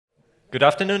Good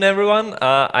afternoon, everyone.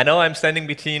 I know I'm standing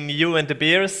between you and the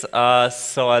beers,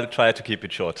 so I'll try to keep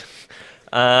it short.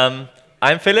 I'm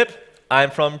Philipp. I'm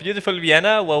from beautiful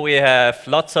Vienna, where we have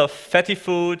lots of fatty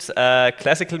foods,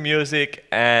 classical music,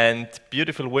 and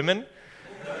beautiful women.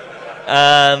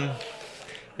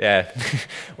 Yeah,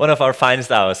 one of our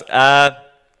finest hours.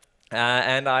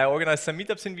 And I organize some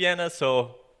meetups in Vienna,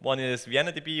 so one is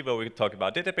ViennaDB, where we talk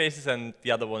about databases, and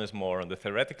the other one is more on the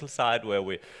theoretical side, where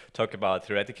we talk about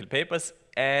theoretical papers.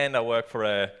 And I work for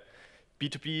a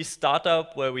B2B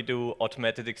startup where we do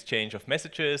automated exchange of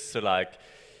messages. So like,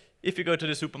 if you go to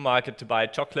the supermarket to buy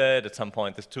chocolate, at some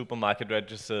point the supermarket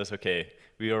registers, okay,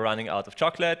 we are running out of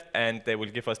chocolate, and they will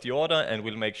give us the order, and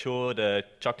we'll make sure the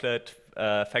chocolate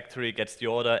factory gets the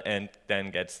order and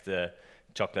then gets the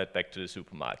chocolate back to the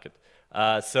supermarket.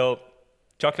 So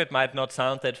chocolate might not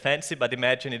sound that fancy, but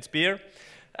imagine it's beer.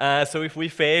 So if we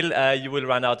fail, you will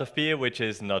run out of beer, which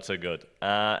is not so good.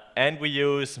 And we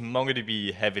use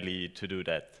MongoDB heavily to do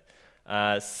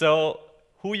that. So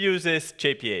who uses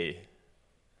JPA?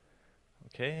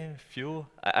 Okay, a few.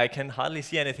 I can hardly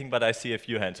see anything, but I see a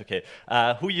few hands. Okay,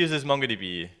 who uses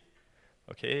MongoDB?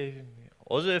 Okay,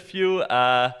 also a few.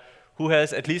 Who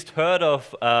has at least heard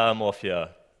of Morphia?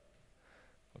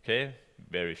 Okay,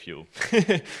 very few.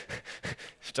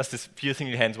 Just a few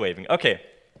single hands waving. Okay.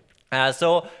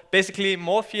 So basically,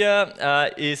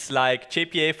 Morphia is like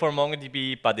JPA for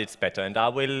MongoDB, but it's better. And I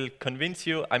will convince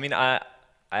you. I mean,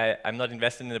 I'm not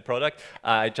invested in the product.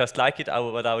 I just like it.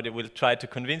 But I will try to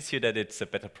convince you that it's a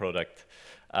better product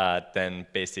than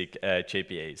basic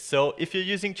JPA. So if you're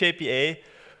using JPA,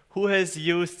 who has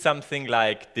used something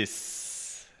like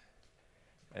this?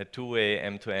 A two-way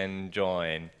M2N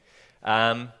join.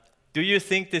 Do you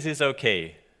think this is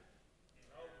okay?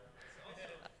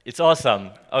 It's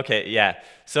awesome. Okay, yeah.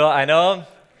 So I know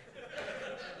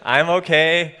I'm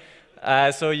okay.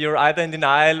 So you're either in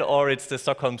denial or it's the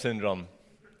Stockholm syndrome.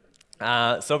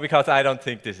 So because I don't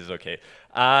think this is okay.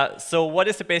 So what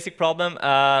is the basic problem?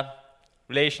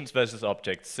 Relations versus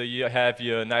objects. So you have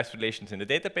your nice relations in the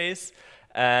database,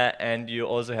 and you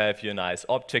also have your nice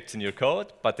objects in your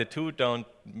code, but the two don't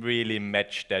really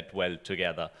match that well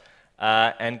together.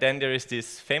 And then there is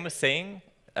this famous saying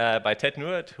by Ted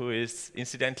Neward, who is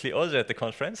incidentally also at the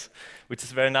conference, which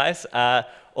is very nice.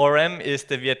 ORM is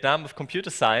the Vietnam of computer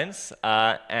science,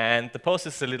 and the post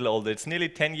is a little older. It's nearly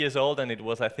 10 years old, and it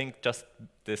was, I think, just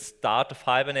the start of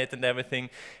Hibernate and everything.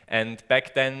 And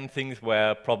back then, things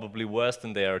were probably worse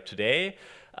than they are today.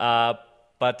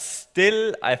 But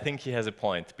still, I think he has a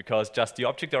point, because just the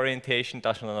object orientation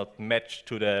does not match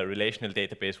to the relational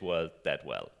database world that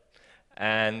well.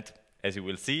 And as you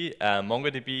will see,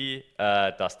 MongoDB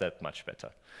does that much better.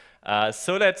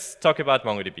 So let's talk about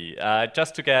MongoDB.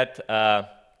 Just to get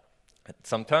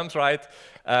some terms right,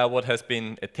 what has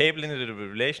been a table in the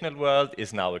relational world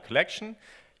is now a collection.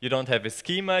 You don't have a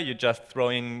schema, you just throw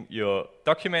in your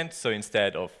documents. So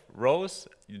instead of rows,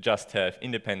 you just have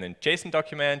independent JSON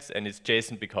documents, and it's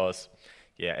JSON because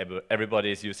yeah,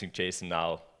 everybody is using JSON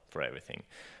now for everything.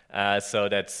 So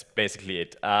that's basically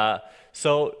it.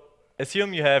 So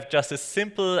assume you have just a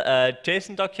simple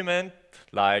JSON document,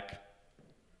 like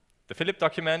the Philipp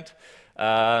document.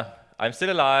 I'm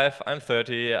still alive, I'm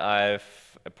 30, I've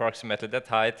approximately that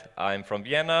height, I'm from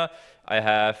Vienna, I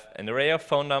have an array of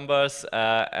phone numbers,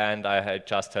 and I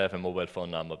just have a mobile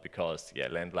phone number because, yeah,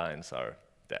 landlines are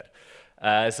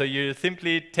dead. So you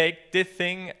simply take this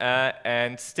thing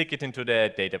and stick it into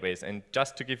the database. And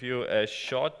just to give you a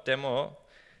short demo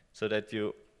so that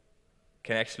you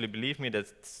can actually believe me that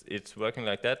it's working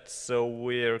like that. So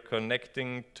we're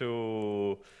connecting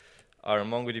to our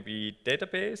MongoDB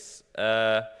database.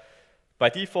 By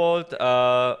default,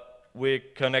 we're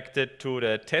connected to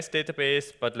the test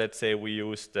database, but let's say we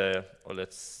use the, or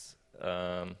let's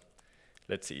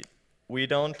see. We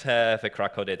don't have a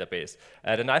Krakow database.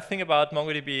 The nice thing about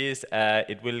MongoDB is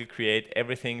it will create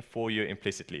everything for you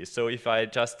implicitly. So if I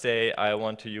just say I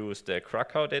want to use the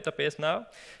Krakow database now,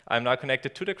 I'm now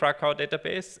connected to the Krakow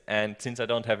database, and since I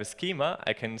don't have a schema,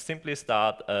 I can simply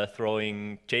start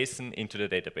throwing JSON into the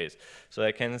database. So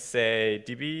I can say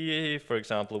DB, for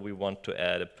example, we want to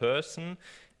add a person,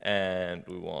 and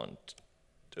we want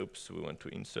to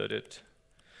insert it.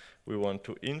 We want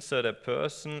to insert a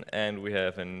person, and we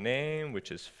have a name,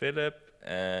 which is Philipp,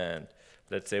 and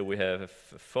let's say we have a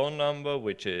phone number,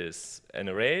 which is an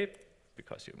array,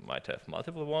 because you might have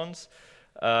multiple ones.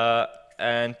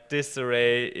 And this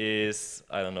array is,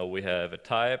 I don't know, we have a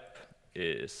type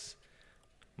is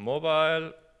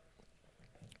mobile,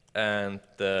 and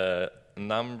the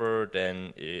number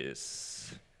then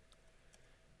is,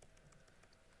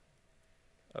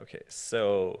 okay,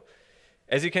 so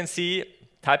As you can see,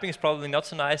 typing is probably not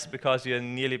so nice because you're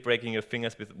nearly breaking your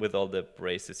fingers with all the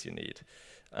braces you need.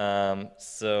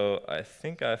 So I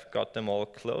think I've got them all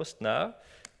closed now.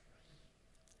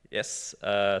 Yes,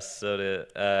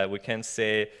 we can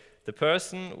say the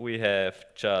person we have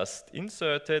just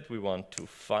inserted, we want to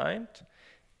find,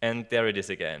 and there it is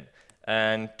again.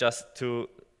 And just to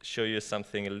show you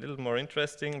something a little more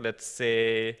interesting, let's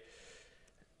say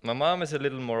my mom is a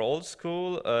little more old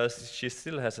school. She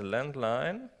still has a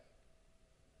landline.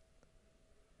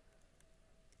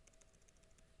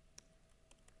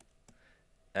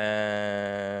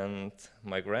 And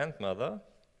my grandmother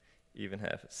even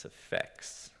has a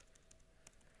fax,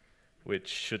 which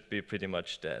should be pretty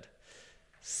much dead.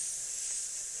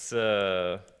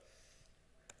 So,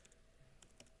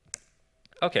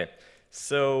 okay,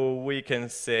 so we can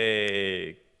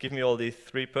say, give me all these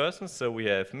three persons. So we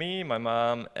have me, my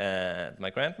mom, and my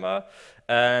grandma.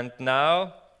 And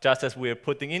now, just as we're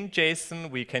putting in JSON,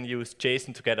 we can use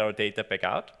JSON to get our data back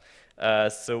out.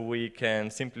 So we can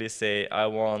simply say, I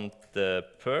want the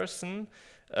person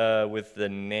with the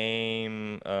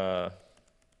name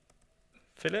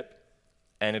Philipp,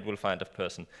 and it will find a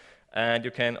person. And you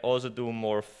can also do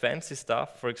more fancy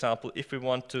stuff. For example, if we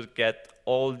want to get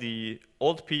all the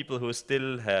old people who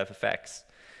still have a fax,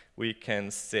 we can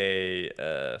say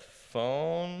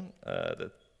phone,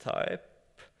 the type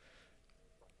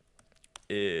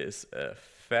is a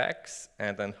fax,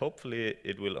 and then hopefully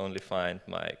it will only find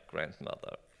my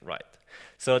grandmother, right?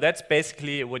 So that's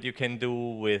basically what you can do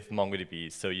with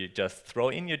MongoDB. So you just throw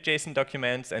in your JSON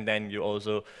documents, and then you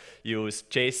also use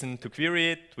JSON to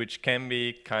query it, which can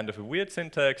be kind of a weird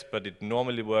syntax, but it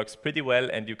normally works pretty well,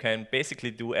 and you can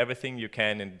basically do everything you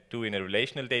can do in a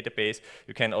relational database,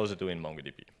 you can also do in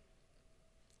MongoDB.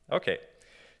 Okay,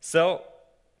 so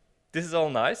this is all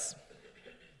nice.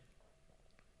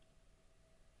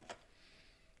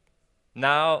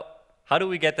 Now, how do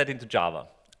we get that into Java?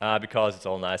 Because it's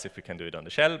all nice if we can do it on the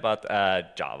shell, but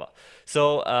Java.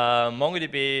 So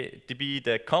MongoDB,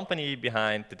 the company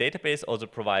behind the database, also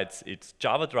provides its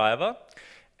Java driver.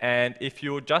 And if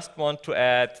you just want to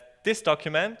add this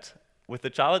document with the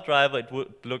Java driver, it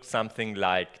would look something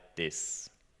like this.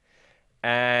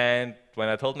 And when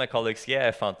I told my colleagues, yeah,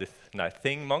 I found this nice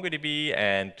thing, MongoDB,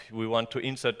 and we want to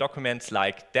insert documents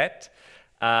like that,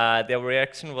 their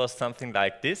reaction was something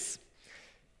like this.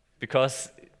 Because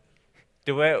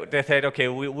they said, okay,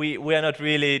 we are not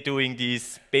really doing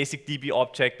these basic DB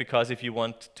object, because if you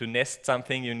want to nest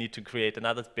something, you need to create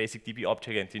another basic DB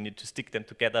object, and you need to stick them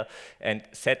together and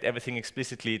set everything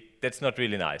explicitly. That's not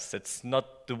really nice. That's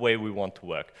not the way we want to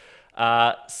work.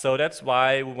 So that's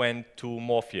why we went to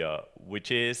Morphia,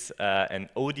 which is an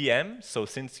ODM. So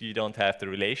since you don't have the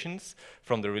relations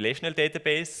from the relational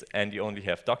database and you only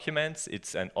have documents,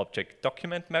 it's an object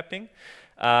document mapping.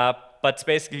 But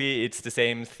basically, it's the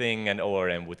same thing an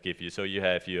ORM would give you. So you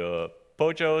have your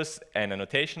POJOs and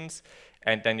annotations,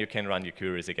 and then you can run your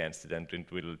queries against it, and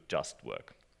it will just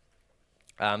work.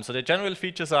 So the general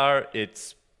features are,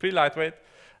 it's pretty lightweight.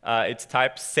 It's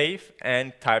type safe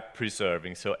and type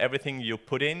preserving. So everything you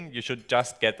put in, you should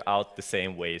just get out the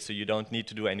same way. So you don't need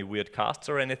to do any weird casts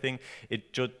or anything.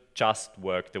 It should just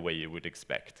work the way you would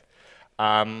expect.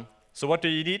 So what do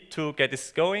you need to get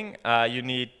this going? You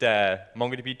need the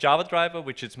MongoDB Java driver,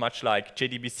 which is much like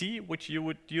JDBC, which you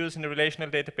would use in a relational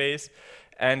database.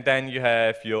 And then you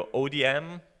have your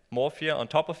ODM, Morphia, on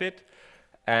top of it.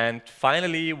 And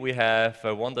finally, we have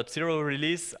a 1.0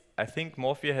 release. I think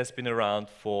Morphia has been around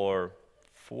for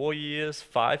 4 years,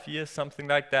 5 years, something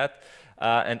like that.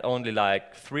 And only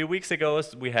like 3 weeks ago,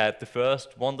 we had the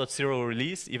first 1.0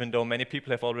 release, even though many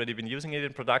people have already been using it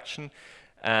in production.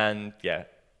 And yeah,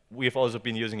 we've also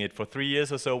been using it for 3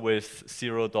 years or so with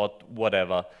 0.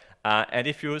 whatever. And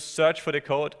if you search for the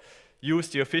code, use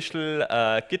the official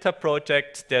GitHub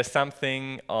project. There's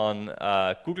something on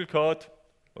Google Code.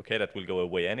 Okay, that will go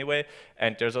away anyway.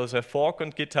 And there's also a fork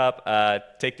on GitHub.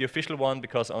 Take the official one,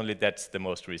 because only that's the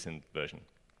most recent version.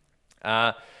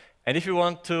 And if you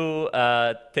want to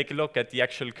take a look at the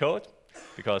actual code,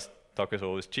 because talk is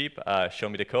always cheap, show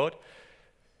me the code.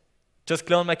 Just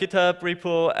clone my GitHub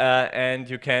repo, and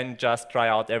you can just try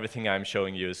out everything I'm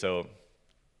showing you, so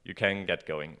you can get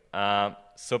going.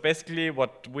 So basically,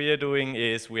 what we are doing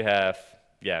is we have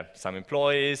some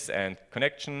employees and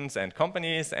connections and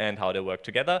companies and how they work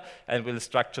together, and we'll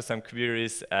structure some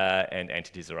queries and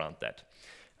entities around that.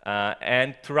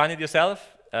 And to run it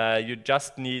yourself, you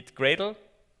just need Gradle.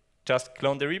 Just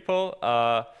clone the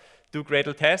repo, do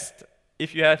Gradle test.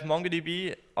 If you have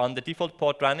MongoDB, on the default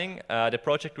port running, the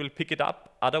project will pick it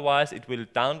up. Otherwise, it will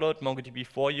download MongoDB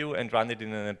for you and run it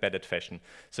in an embedded fashion.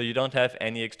 So you don't have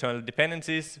any external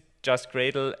dependencies, just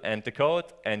Gradle and the code,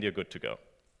 and you're good to go.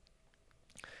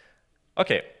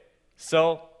 Okay,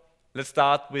 so let's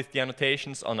start with the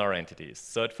annotations on our entities.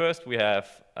 So at first, we have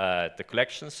the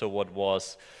collection. So what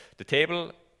was the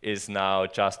table is now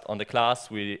just on the class.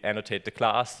 We annotate the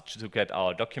class to get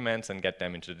our documents and get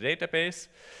them into the database.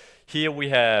 Here we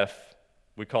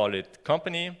call it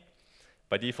company.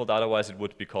 By default, otherwise it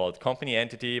would be called company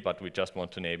entity, but we just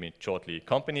want to name it shortly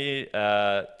company.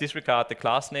 Disregard the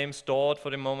class name stored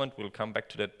for the moment. We'll come back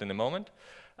to that in a moment.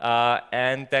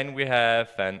 And then we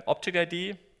have an object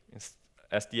ID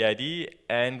as the ID,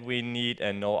 and we need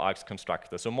a no-args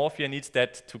constructor. So Morphia needs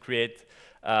that to create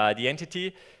the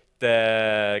entity.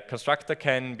 The constructor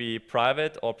can be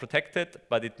private or protected,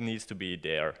 but it needs to be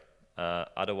there.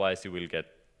 Otherwise, you will get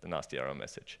the nasty error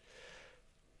message.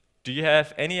 Do you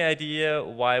have any idea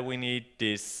why we need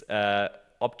this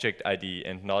object ID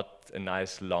and not a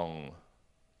nice long?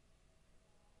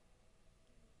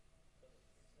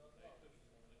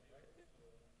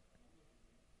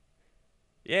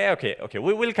 Yeah, okay.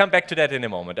 We will come back to that in a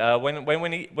moment.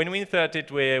 When we insert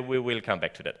it, we will come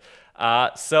back to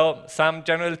that. So some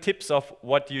general tips of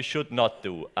what you should not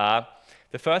do.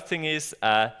 The first thing is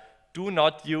do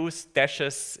not use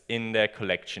dashes in the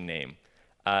collection name.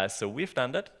 So we've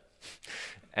done that,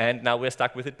 and now we're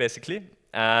stuck with it basically,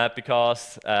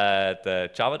 because the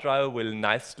Java driver will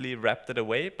nicely wrap that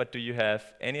away. But do you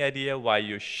have any idea why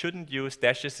you shouldn't use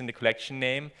dashes in the collection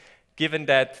name? Given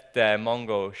that the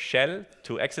Mongo shell,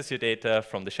 to access your data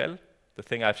from the shell, the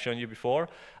thing I've shown you before,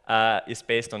 is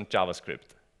based on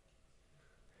JavaScript.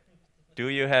 Do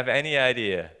you have any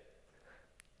idea?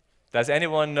 Does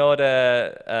anyone know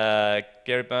the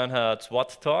Gary Bernhardt's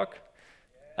what talk?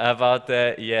 About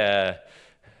the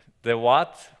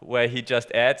what, where he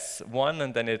just adds 1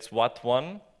 and then it's what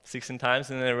 1, 16 times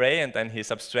in an array, and then he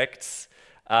subtracts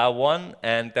 1,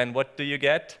 and then what do you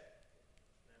get?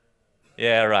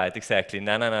 Yeah, right, exactly.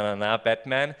 Na,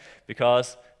 Batman,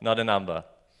 because not a number.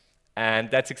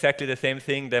 And that's exactly the same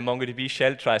thing the MongoDB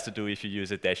shell tries to do if you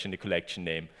use a dash in the collection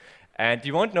name. And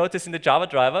you won't notice in the Java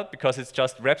driver, because it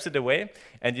just wraps it away,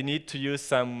 and you need to use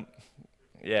some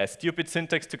stupid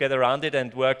syntax to get around it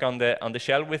and work on the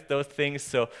shell with those things.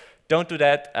 So don't do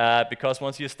that, because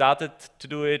once you started to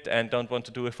do it and don't want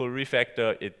to do a full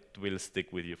refactor, it will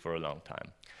stick with you for a long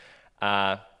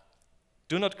time.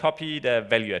 Do not copy the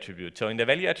value attribute. So in the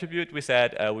value attribute, we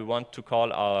said we want to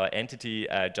call our entity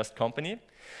just company.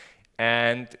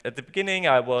 And at the beginning,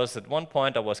 at one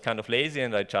point, I was kind of lazy,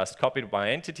 and I just copied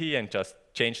my entity and just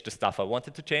changed the stuff I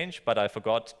wanted to change, but I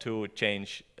forgot to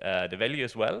change the value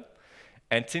as well.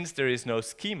 And since there is no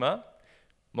schema,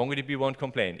 MongoDB won't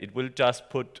complain. It will just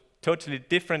put totally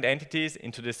different entities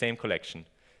into the same collection.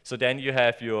 So then you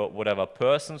have your whatever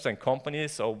persons and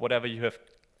companies or whatever you have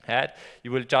had,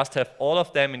 you will just have all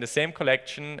of them in the same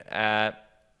collection.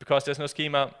 Because there's no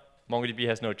schema, MongoDB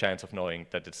has no chance of knowing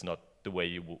that it's not the way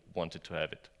you wanted to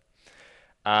have it.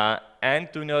 And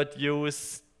do not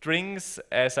use strings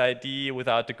as ID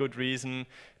without a good reason,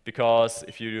 because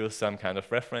if you use some kind of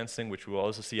referencing, which we'll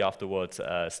also see afterwards,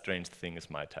 strange things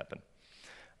might happen.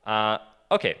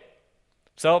 Okay,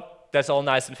 so that's all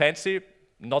nice and fancy.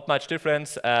 Not much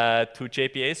difference to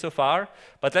JPA so far,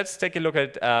 but let's take a look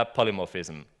at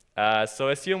polymorphism. So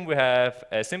assume we have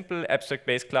a simple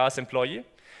abstract-based class employee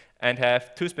and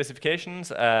have two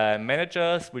specifications,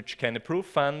 managers, which can approve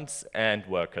funds, and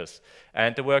workers.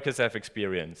 And the workers have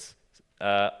experience.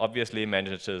 Obviously,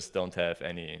 managers don't have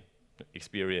any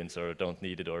experience or don't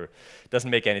need it or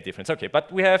doesn't make any difference. Okay,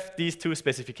 but we have these two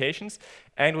specifications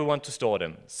and we want to store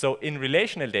them. So in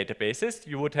relational databases,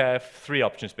 you would have three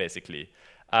options basically.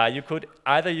 You could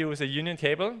either use a union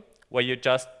table where you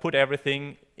just put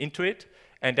everything into it,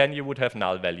 and then you would have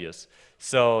null values.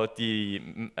 So the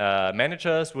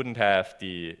managers wouldn't have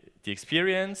the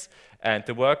experience, and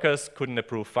the workers couldn't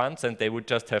approve funds, and they would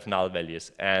just have null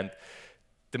values. And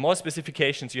the more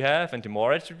specifications you have and the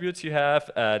more attributes you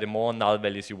have, the more null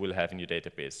values you will have in your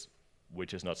database,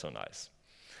 which is not so nice.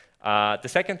 The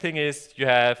second thing is you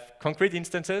have concrete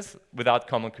instances without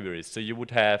common queries. So you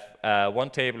would have one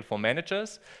table for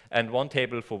managers and one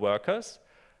table for workers.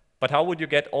 But how would you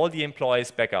get all the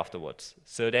employees back afterwards?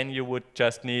 So then you would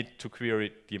just need to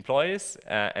query the employees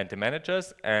and the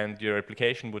managers, and your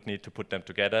application would need to put them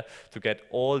together to get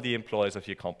all the employees of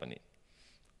your company.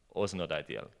 Also not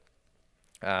ideal.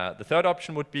 The third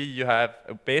option would be you have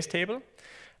a base table,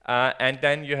 and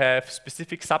then you have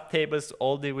specific subtables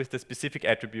only with the specific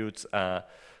attributes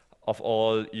of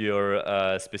all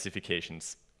your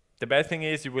specifications. The bad thing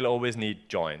is you will always need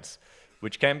joins,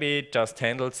 which can be just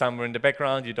handled somewhere in the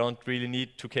background. You don't really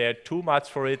need to care too much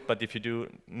for it, but if you do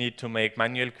need to make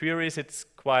manual queries, it's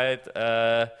quite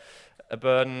a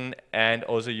burden. And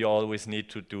also you always need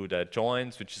to do the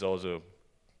joins, which is also a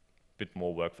bit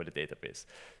more work for the database.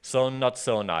 So not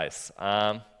so nice.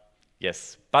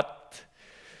 Yes, but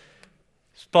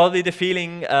it's probably the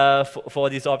feeling for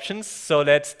these options. So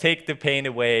let's take the pain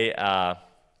away.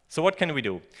 So what can we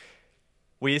do?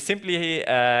 We simply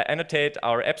annotate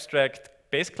our abstract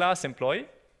base class employee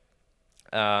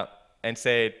and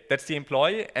say that's the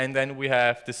employee, and then we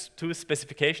have these two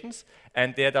specifications,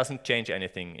 and there doesn't change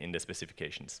anything in the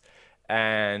specifications.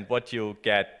 And what you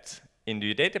get into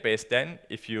your database then,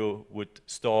 if you would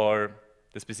store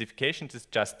the specifications, is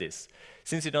just this.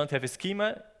 Since you don't have a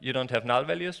schema, you don't have null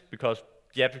values because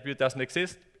the attribute doesn't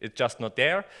exist, it's just not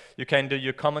there. You can do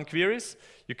your common queries.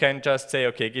 You can just say,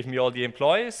 okay, give me all the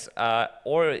employees,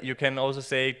 or you can also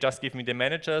say, just give me the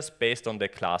managers based on the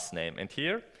class name. And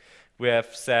here we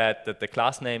have said that the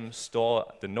class name store,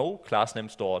 the no class name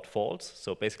stored false,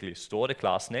 so basically store the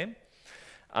class name,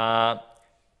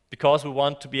 because we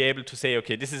want to be able to say,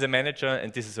 okay, this is a manager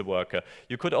and this is a worker.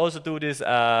 You could also do this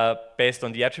based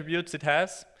on the attributes it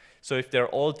has. So if they're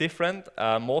all different,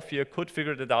 Morphia could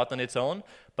figure it out on its own.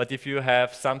 But if you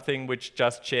have something which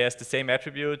just shares the same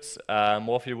attributes,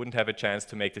 Morphia wouldn't have a chance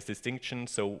to make this distinction.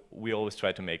 So we always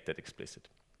try to make that explicit.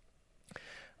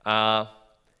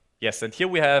 Yes, and here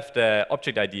we have the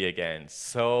object ID again.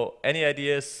 So any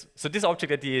ideas? So this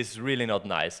object ID is really not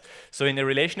nice. So in a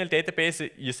relational database,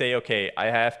 you say, okay, I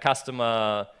have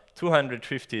customer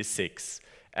 256.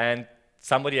 And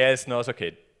somebody else knows,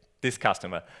 okay, this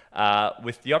customer.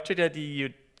 With the object ID,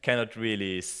 you cannot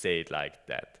really say it like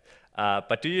that.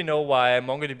 But do you know why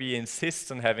MongoDB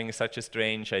insists on having such a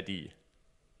strange ID?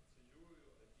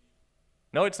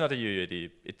 No, it's not a UUID.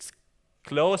 It's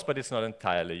close, but it's not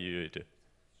entirely UUID.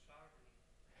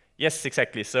 Yes,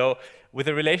 exactly. So with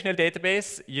a relational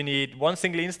database, you need one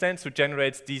single instance who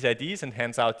generates these IDs and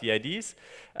hands out the IDs.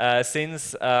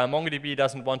 Since MongoDB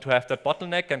doesn't want to have that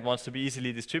bottleneck and wants to be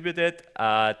easily distributed,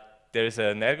 there's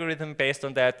an algorithm based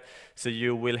on that. So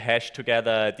you will hash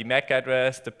together the MAC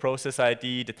address, the process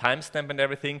ID, the timestamp, and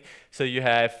everything. So you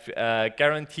have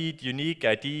guaranteed unique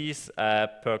IDs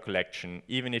per collection,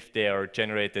 even if they are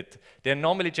generated. They're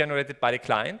normally generated by the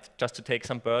client, just to take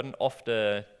some burden off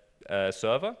the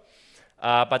server.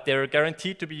 But they're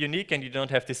guaranteed to be unique, and you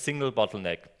don't have this single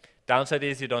bottleneck. Downside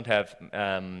is you don't have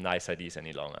nice IDs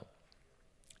any longer.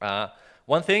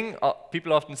 One thing,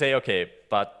 people often say, okay,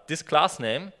 but this class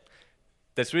name,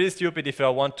 that's really stupid if I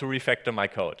want to refactor my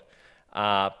code.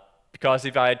 Because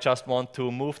if I just want to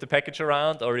move the package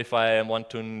around, or if I want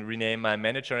to rename my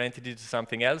manager entity to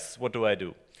something else, what do I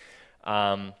do?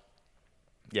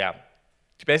 Yeah,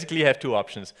 basically you have two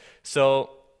options.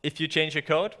 So if you change your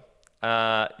code,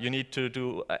 you need to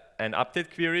do an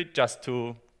update query just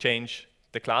to change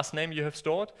the class name you have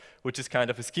stored, which is kind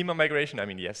of a schema migration. I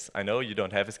mean, yes, I know you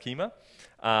don't have a schema,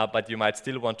 but you might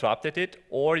still want to update it.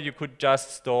 Or you could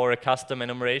just store a custom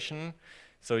enumeration.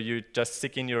 So you just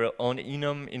stick in your own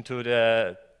enum into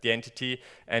the entity,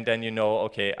 and then you know,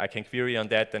 okay, I can query on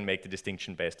that and make the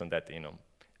distinction based on that enum.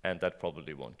 And that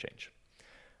probably won't change.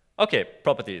 Okay,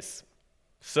 properties.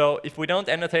 So if we don't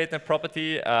annotate a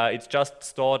property, it's just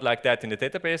stored like that in the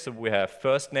database. So we have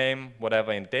first name,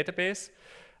 whatever in the database.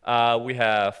 We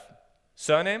have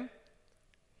surname.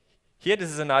 Here, this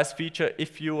is a nice feature.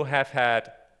 If you have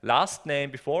had last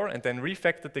name before and then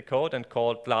refactored the code and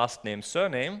called last name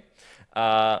surname,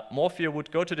 Morphia would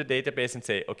go to the database and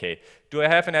say, okay, do I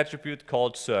have an attribute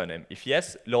called surname? If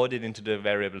yes, load it into the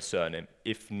variable surname.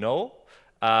 If no,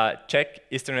 check,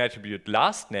 is there an attribute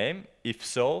last name? If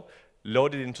so,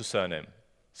 load it into surname.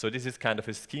 So this is kind of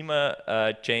a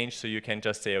schema change, so you can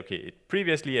just say, okay,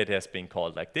 previously it has been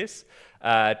called like this.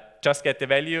 Just get the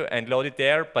value and load it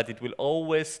there, but it will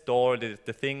always store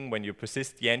the thing when you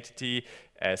persist the entity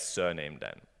as surname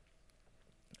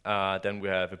then. Then we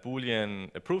have a Boolean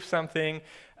approve something,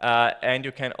 and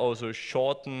you can also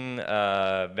shorten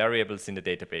variables in the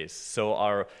database. So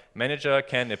our manager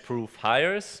can approve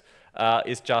hires,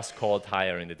 is just called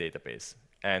hire in the database,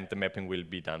 and the mapping will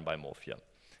be done by Morphia.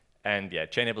 And yeah,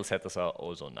 chainable setters are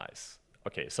also nice.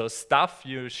 Okay, so stuff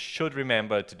you should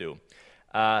remember to do.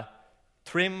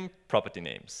 Trim property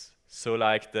names. So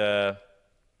like the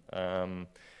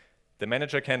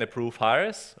manager can approve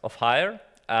hires of hire.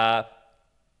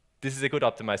 This is a good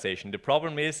optimization. The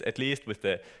problem is, at least with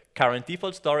the current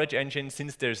default storage engine,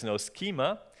 since there's no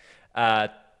schema,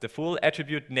 the full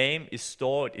attribute name is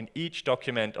stored in each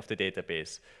document of the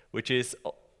database, which is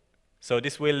So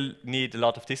this will need a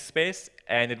lot of disk space,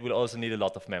 and it will also need a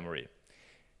lot of memory.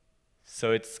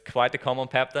 So it's quite a common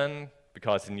pattern,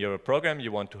 because in your program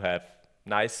you want to have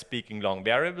nice speaking long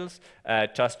variables,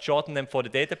 just shorten them for the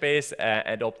database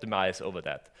and optimize over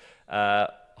that.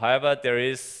 However, there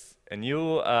is a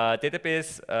new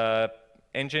database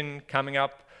engine coming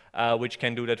up which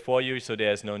can do that for you, so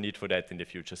there's no need for that in the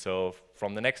future. So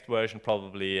from the next version,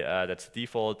 probably that's the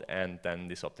default, and then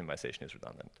this optimization is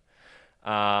redundant.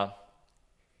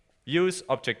 Use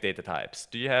object data types.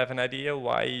 Do you have an idea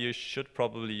why you should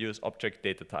probably use object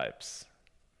data types?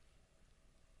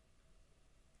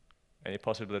 Any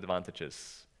possible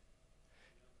advantages?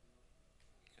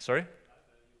 Sorry?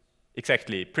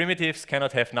 Exactly. Primitives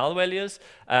cannot have null values,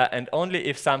 and only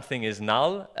if something is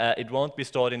null, it won't be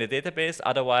stored in the database.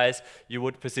 Otherwise, you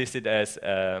would persist it as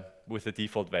with the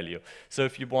default value. So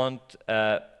if you want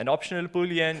an optional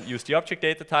Boolean, use the object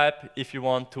data type. If you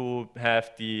want to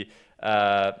have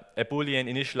a Boolean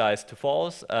initialized to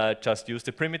false, just use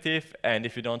the primitive, and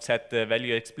if you don't set the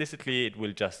value explicitly, it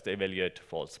will just evaluate to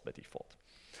false by default.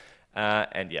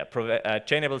 And yeah,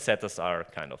 chainable setters are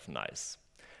kind of nice.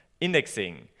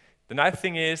 Indexing. The nice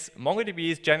thing is,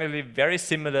 MongoDB is generally very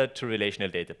similar to relational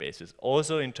databases,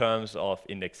 also in terms of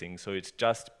indexing. So it's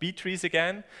just B trees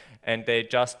again, and they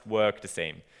just work the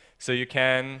same. So you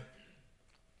can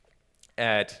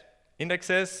add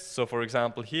indexes. So for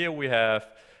example, here we have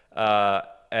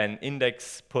an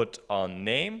index put on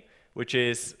name, which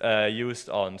is used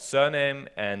on surname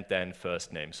and then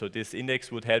first name. So this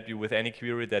index would help you with any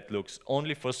query that looks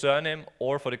only for surname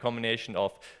or for the combination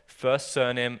of first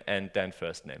surname and then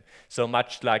first name. So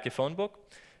much like a phone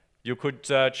book, you could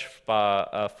search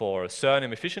for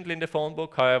surname efficiently in the phone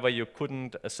book, however, you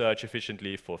couldn't search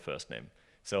efficiently for first name.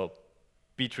 So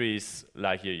B-trees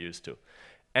like you're used to.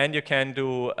 And you can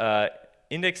do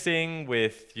indexing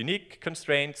with unique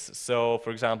constraints. So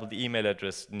for example, the email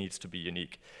address needs to be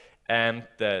unique. And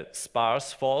the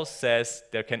sparse false says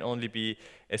there can only be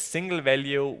a single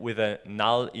value with a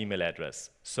null email address.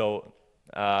 So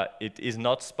it is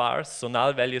not sparse, so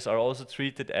null values are also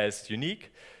treated as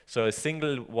unique. So a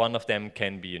single one of them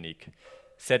can be unique.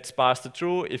 Set sparse to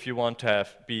true if you want to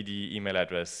have be the email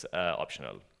address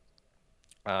optional.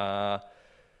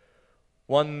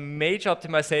 One major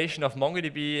optimization of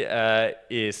MongoDB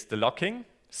is the locking.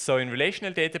 So in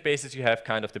relational databases, you have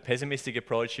kind of the pessimistic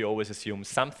approach. You always assume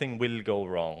something will go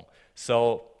wrong.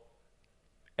 So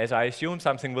as I assume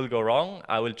something will go wrong,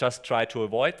 I will just try to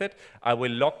avoid it. I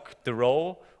will lock the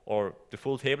row or the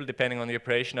full table, depending on the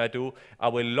operation I do. I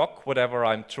will lock whatever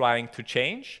I'm trying to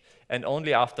change. And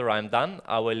only after I'm done,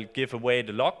 I will give away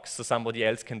the lock so somebody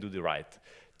else can do the write.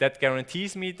 That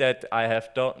guarantees me that I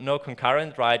have no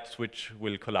concurrent writes which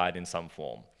will collide in some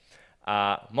form.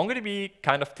 MongoDB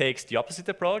kind of takes the opposite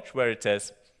approach, where it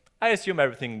says, I assume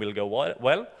everything will go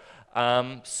well.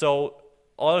 So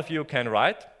all of you can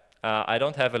write. I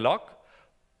don't have a lock,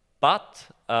 but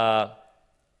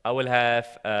I will have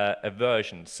a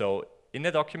version. So in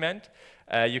a document,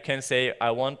 you can say, I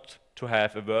want to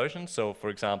have a version. So for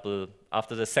example,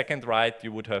 after the second write,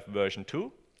 you would have version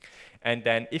 2. And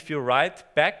then if you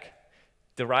write back,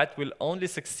 the write will only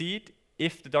succeed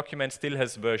if the document still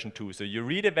has version 2. So you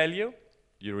read a value,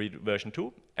 you read version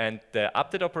 2, and the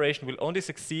update operation will only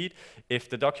succeed if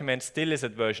the document still is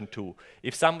at version 2.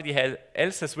 If somebody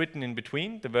else has written in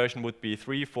between, the version would be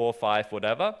 3, 4, 5,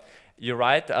 whatever. Your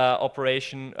write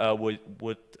operation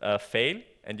would fail,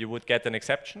 and you would get an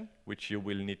exception, which you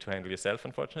will need to handle yourself,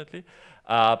 unfortunately.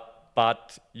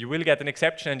 But you will get an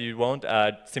exception, and you won't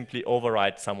simply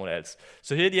overwrite someone else.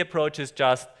 So here the approach is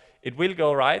just, it will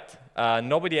go right.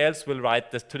 Nobody else will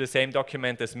write to the same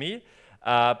document as me.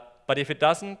 But if it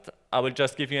doesn't, I will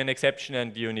just give you an exception,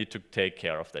 and you need to take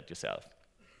care of that yourself.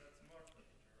 That's a Morphia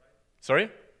feature, right? Sorry?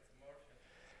 It's a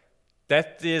Morphia.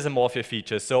 That is a Morphia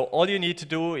feature. So all you need to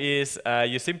do is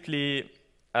you simply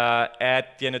add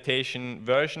the annotation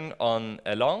version on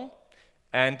a long.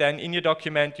 And then in your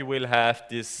document, you will have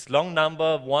this long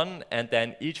number 1, and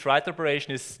then each write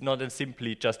operation is not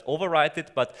simply just overwrite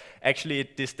it, but actually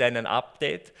it is then an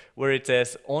update where it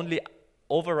says only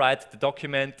overwrite the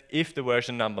document if the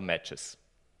version number matches.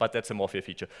 But that's a Morphia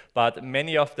feature. But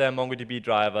many of the MongoDB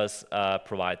drivers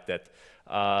provide that.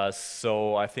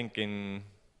 So I think in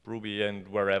Ruby and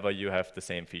wherever you have the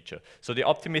same feature. So the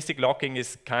optimistic locking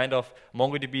is kind of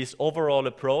MongoDB's overall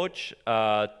approach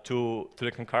to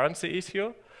the concurrency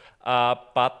issue,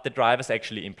 but the drivers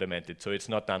actually implement it, so it's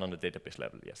not done on the database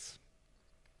level, yes.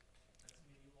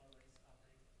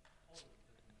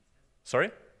 Sorry?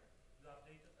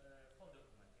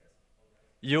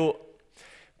 You,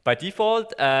 by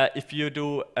default, if you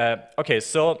do, okay,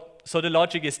 so so the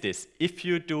logic is this. If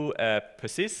you do a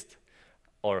persist,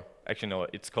 or actually no,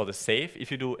 it's called a save.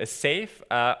 If you do a save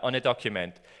on a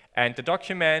document, and the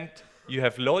document you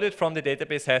have loaded from the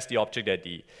database has the object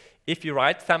ID. If you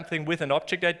write something with an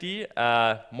object ID,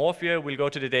 Morphia will go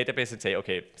to the database and say,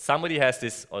 okay, somebody has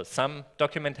this, or some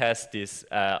document has this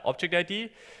object ID.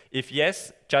 If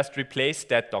yes, just replace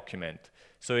that document.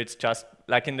 So it's just,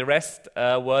 like in the REST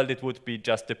world, it would be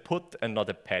just a put and not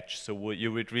a patch. So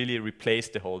you would really replace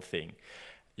the whole thing.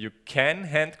 You can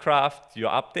handcraft your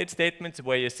update statements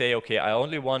where you say, okay, I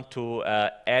only want to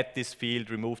add this field,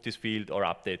 remove this field, or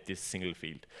update this single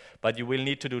field. But you will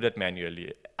need to do that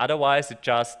manually. Otherwise, it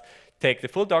just take the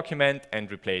full document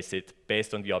and replace it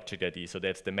based on the object ID. So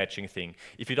that's the matching thing.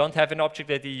 If you don't have an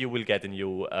object ID, you will get a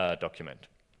new document.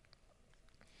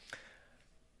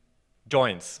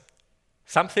 Joins.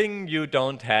 Something you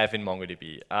don't have in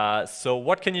MongoDB. So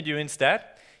what can you do instead?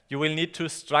 You will need to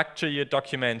structure your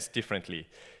documents differently.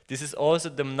 This is also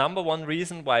the #1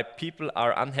 reason why people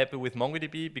are unhappy with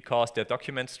MongoDB, because their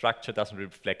document structure doesn't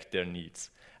reflect their needs,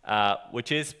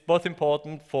 which is both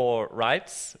important for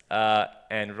writes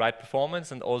and write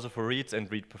performance, and also for reads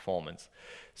and read performance.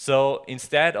 So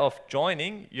instead of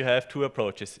joining, you have two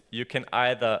approaches. You can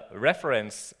either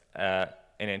reference an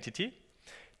entity.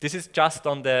 This is just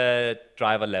on the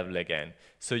driver level again.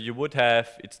 So you would have,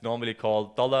 it's normally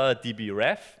called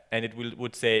 $dbref, and it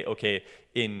would say, okay,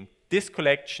 in this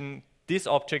collection, this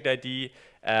object ID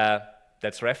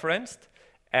that's referenced,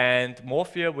 and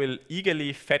Morphia will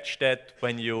eagerly fetch that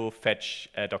when you fetch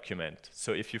a document.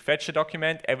 So if you fetch a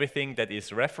document, everything that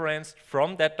is referenced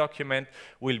from that document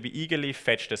will be eagerly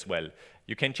fetched as well.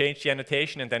 You can change the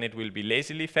annotation, and then it will be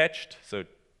lazily fetched, so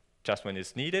just when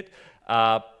it's needed.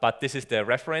 But this is the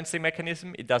referencing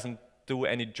mechanism. It doesn't do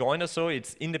any join or so.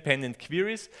 It's independent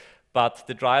queries, but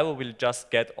the driver will just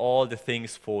get all the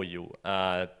things for you.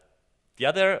 The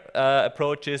other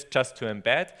approach is just to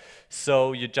embed.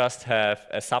 So you just have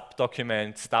a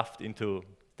sub-document stuffed into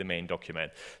the main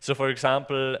document. So for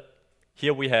example,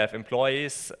 here we have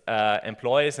employees.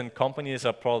 Employees and companies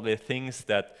are probably things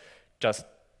that just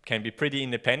can be pretty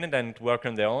independent and work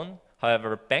on their own.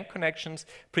 However, bank connections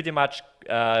pretty much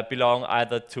belong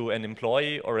either to an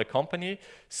employee or a company.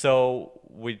 So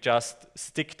we just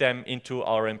stick them into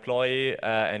our employee,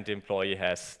 and the employee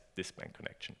has this bank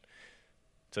connection.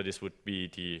 So this would be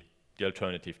the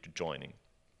alternative to joining.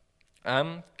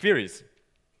 Queries.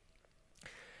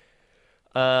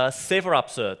 Save or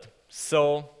upsert.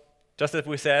 So just as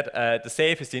we said, the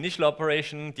save is the initial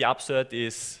operation. The upsert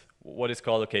is what is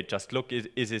called, okay, just look,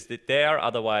 is it there?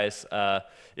 Otherwise,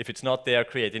 if it's not there,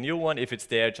 create a new one. If it's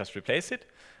there, just replace it.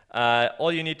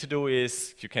 All you need to do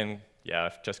is, you can,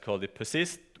 I've just called it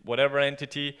persist, whatever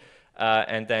entity,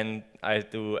 and then I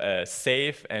do a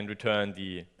save and return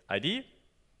the ID.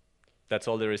 That's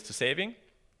all there is to saving.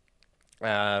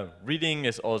 Reading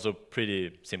is also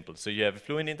pretty simple. So you have a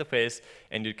Fluent interface,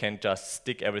 and you can just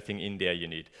stick everything in there you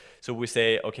need. So we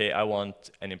say, okay, I want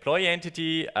an employee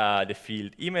entity, the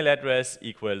field email address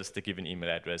equals the given email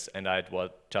address, and I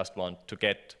just want to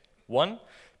get one,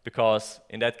 because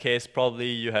in that case, probably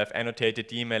you have annotated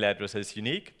the email address as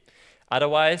unique.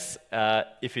 Otherwise,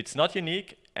 if it's not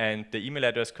unique and the email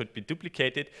address could be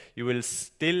duplicated, you will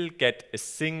still get a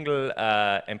single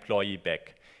employee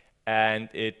back. And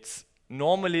it's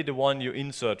normally the one you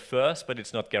insert first, but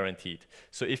it's not guaranteed.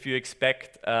 So if you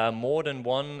expect more than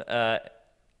one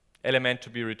element to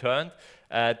be returned,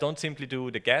 don't simply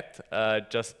do the get,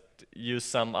 just use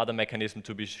some other mechanism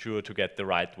to be sure to get the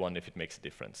right one if it makes a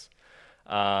difference.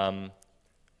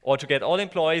 Or to get all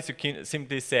employees, you can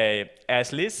simply say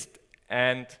as list,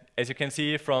 and as you can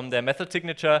see from the method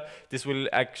signature, this will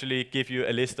actually give you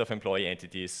a list of employee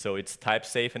entities. So it's type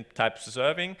safe and type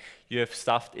preserving. You have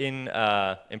stuffed in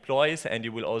employees, and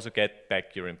you will also get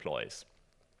back your employees.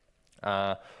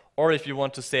 Or if you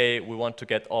want to say, we want to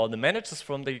get all the managers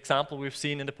from the example we've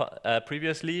seen in the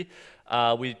previously,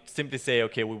 we simply say,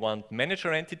 okay, we want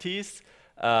manager entities.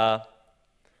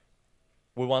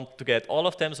 We want to get all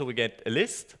of them, so we get a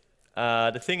list.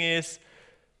 The thing is,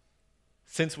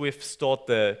 since we've stored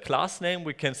the class name,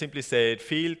 we can simply say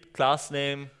field, class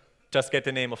name, just get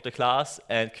the name of the class,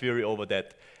 and query over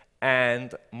that.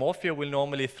 And Morphia will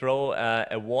normally throw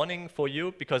a warning for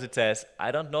you, because it says,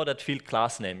 I don't know that field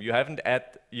class name. You haven't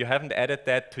added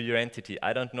that to your entity.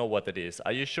 I don't know what it is.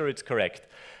 Are you sure it's correct?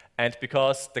 And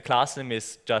because the class name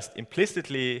is just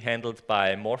implicitly handled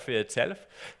by Morphia itself,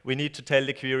 we need to tell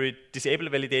the query, disable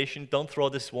validation, don't throw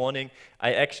this warning.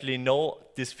 I actually know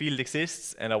this field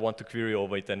exists, and I want to query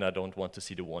over it, and I don't want to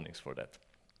see the warnings for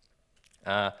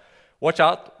that. Watch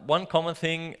out, one common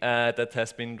thing that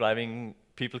has been driving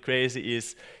people crazy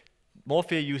is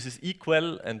Morphia uses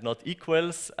equal and not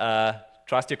equals.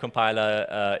 Trust your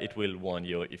compiler, it will warn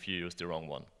you if you use the wrong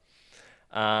one.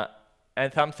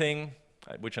 And something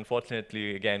which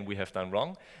unfortunately, again, we have done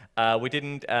wrong. We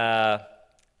didn't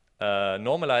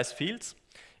normalize fields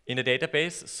in the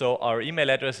database, so our email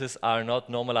addresses are not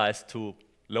normalized to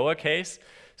lowercase.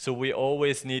 So we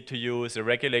always need to use a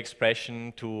regular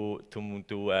expression to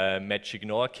do a match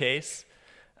ignore case,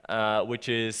 which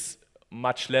is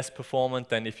much less performant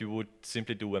than if you would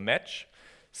simply do a match.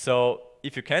 So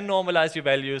if you can normalize your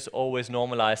values, always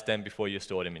normalize them before you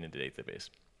store them in the database.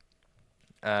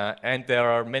 And there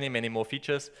are many, many more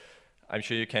features. I'm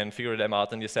sure you can figure them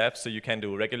out on yourself. So you can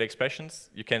do regular expressions.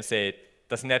 You can say,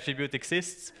 does an attribute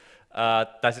exist?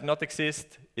 Does it not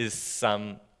exist? Is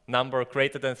some number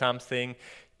greater than something?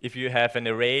 If you have an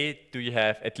array, do you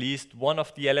have at least one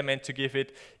of the elements to give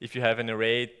it? If you have an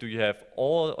array, do you have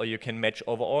all, or you can match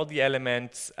over all the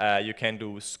elements? You can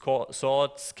do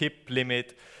sort, skip,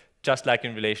 limit, just like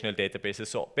in relational databases.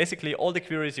 So basically, all the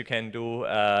queries you can do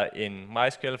in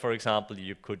MySQL, for example,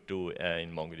 you could do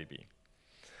in MongoDB.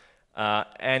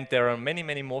 And there are many,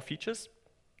 many more features.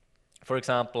 For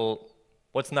example,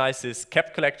 what's nice is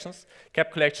capped collections.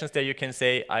 Capped collections, there you can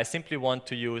say, I simply want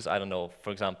to use, I don't know,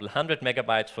 for example, 100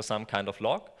 megabytes for some kind of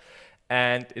log.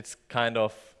 And it's kind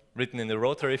of written in a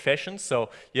rotary fashion. So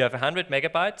you have 100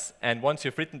 megabytes, and once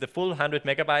you've written the full 100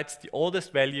 megabytes, the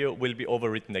oldest value will be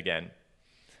overwritten again.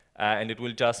 And it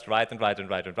will just write and write and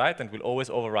write and write, and will always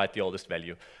overwrite the oldest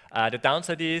value. The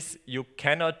downside is you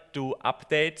cannot do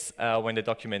updates when the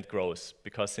document grows,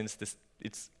 because since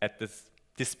it's at this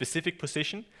specific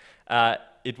position,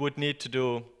 it would need to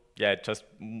do, it just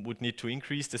would need to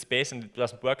increase the space, and it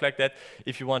doesn't work like that.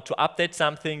 If you want to update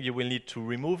something, you will need to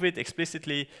remove it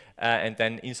explicitly and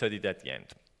then insert it at the end,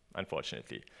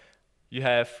 unfortunately. You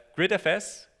have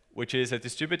GridFS, which is a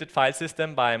distributed file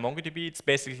system by MongoDB. It's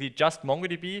basically just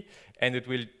MongoDB, and it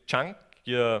will chunk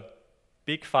your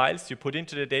big files you put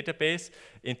into the database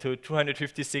into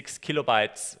 256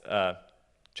 kilobytes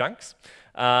chunks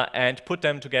and put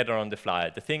them together on the fly.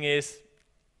 The thing is,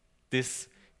 this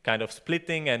kind of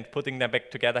splitting and putting them back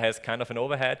together has kind of an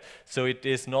overhead, so it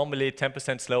is normally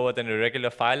 10% slower than a regular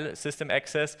file system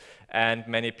access, and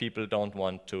many people don't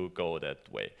want to go that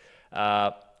way.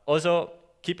 Also,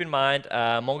 keep in mind,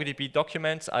 MongoDB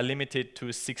documents are limited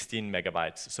to 16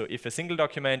 megabytes. So if a single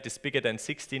document is bigger than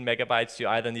 16 megabytes, you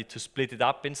either need to split it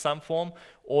up in some form,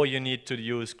 or you need to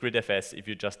use GridFS if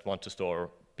you just want to store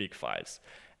big files.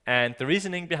 And the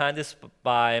reasoning behind this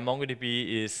by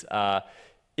MongoDB is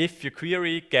if your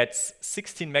query gets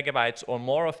 16 megabytes or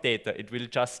more of data, it will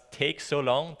just take so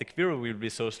long, the query will be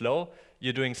so slow,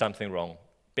 you're doing something wrong.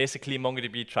 Basically,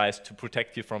 MongoDB tries to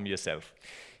protect you from yourself.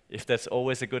 If that's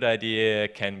always a good idea,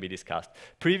 can be discussed.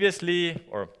 Previously,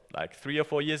 or like 3 or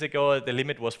 4 years ago, the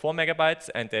limit was 4 megabytes,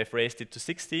 and they've raised it to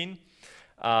 16.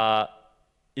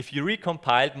 If you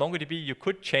recompiled MongoDB, you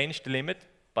could change the limit,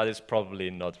 but it's probably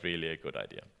not really a good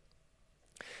idea.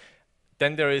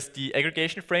 Then there is the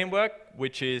aggregation framework,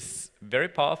 which is very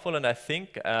powerful, and I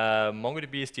think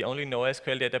MongoDB is the only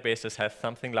NoSQL database that has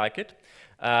something like it.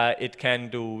 It can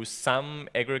do some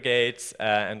aggregates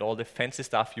and all the fancy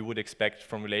stuff you would expect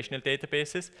from relational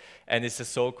databases, and it's a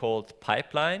so-called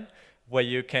pipeline where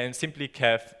you can simply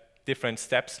have different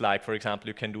steps, like, for example,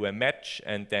 you can do a match,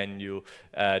 and then you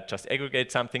just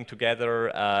aggregate something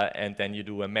together, and then you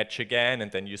do a match again,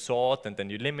 and then you sort, and then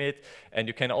you limit, and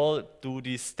you can all do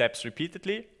these steps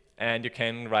repeatedly, and you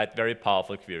can write very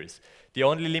powerful queries. The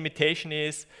only limitation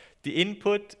is the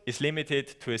input is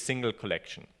limited to a single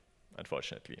collection,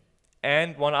 unfortunately.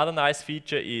 And one other nice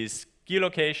feature is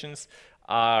geolocations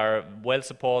are well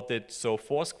supported, so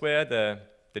Foursquare,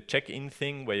 the check-in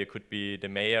thing where you could be the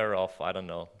mayor of, I don't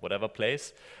know, whatever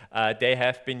place, they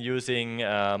have been using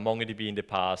MongoDB in the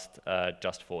past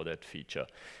just for that feature.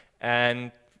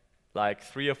 And like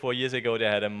 3 or 4 years ago, they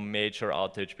had a major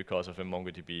outage because of a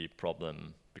MongoDB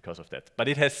problem because of that. But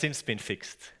it has since been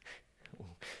fixed,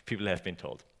 people have been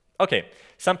told. Okay,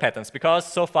 some patterns,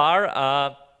 because so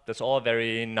far, that's all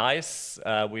very nice.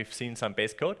 We've seen some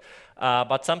base code.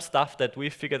 But some stuff that we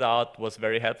figured out was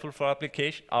very helpful for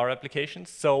our applications.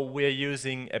 So we're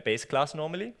using a base class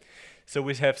normally. So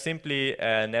we have simply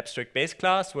an abstract base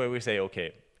class where we say,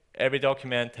 OK, every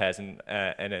document has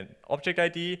an object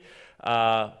ID.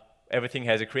 Everything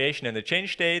has a creation and a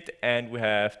change date. And we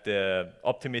have the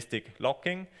optimistic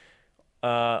locking.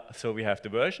 So we have the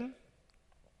version.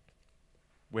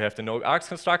 We have the no-args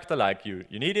constructor, like you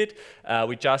need it.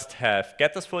 We just have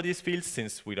getters for these fields,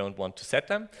 since we don't want to set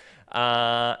them.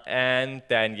 And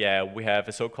then, yeah, we have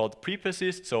a so-called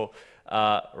prepersist. So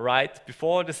right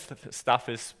before this stuff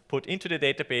is put into the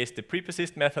database, the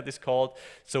prepersist method is called,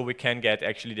 so we can get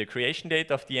actually the creation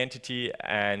date of the entity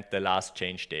and the last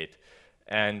change date.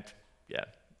 And yeah,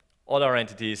 all our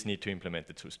entities need to implement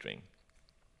the toString.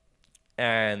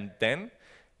 And then,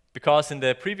 because in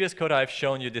the previous code I've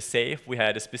shown you the save, we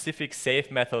had a specific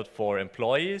save method for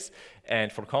employees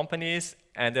and for companies,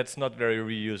 and that's not very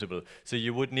reusable. So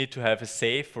you would need to have a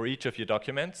save for each of your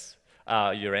documents,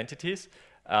 your entities,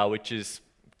 which is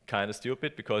kind of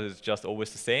stupid because it's just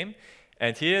always the same.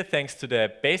 And here, thanks to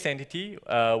the base entity,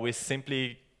 we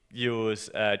simply use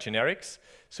generics.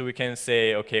 So we can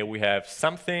say, okay, we have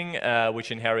something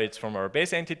which inherits from our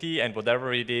base entity, and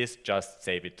whatever it is, just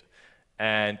save it.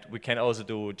 And we can also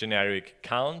do generic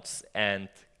counts and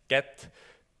get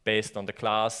based on the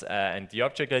class and the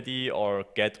object ID, or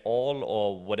get all,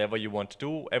 or whatever you want to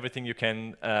do. Everything you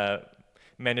can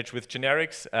manage with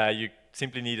generics. You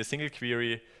simply need a single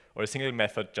query or a single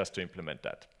method just to implement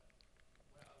that.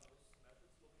 Where are those methods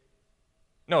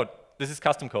located? No, this is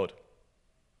custom code.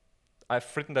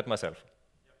 I've written that myself.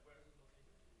 Yeah, where is it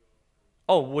located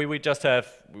in your code? Oh, we just have,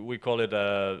 we call it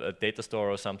a data store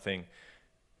or something.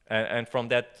 And from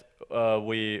that,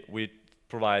 we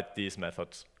provide these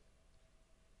methods.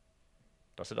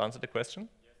 Does it answer the question?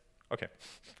 Yes. Okay,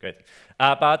 great.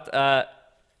 But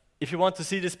if you want to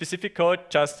see the specific code,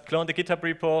 just clone the GitHub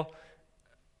repo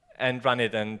and run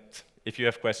it. And if you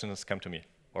have questions, come to me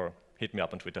or hit me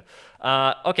up on Twitter.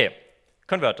 Okay,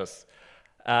 converters.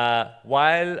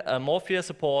 While Morphia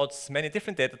supports many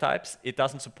different data types, it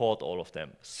doesn't support all of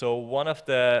them. So one of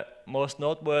the most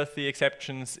noteworthy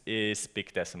exceptions is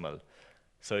big decimal.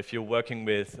 So if you're working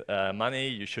with money,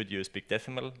 you should use big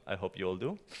decimal. I hope you all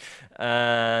do.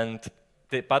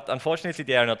 But unfortunately,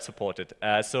 they are not supported.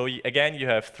 So again, you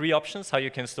have three options how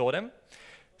you can store them.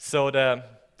 So the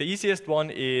easiest one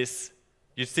is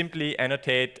you simply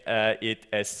annotate it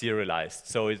as serialized.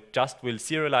 So it just will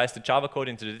serialize the Java code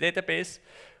into the database,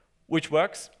 which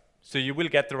works. So you will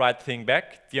get the right thing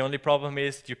back. The only problem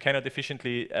is you cannot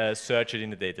efficiently search it in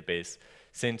the database,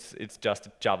 since it's just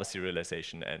a Java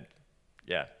serialization. And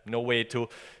yeah, no way to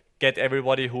get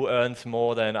everybody who earns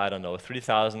more than, I don't know,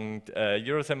 3,000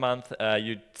 euros a month.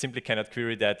 You simply cannot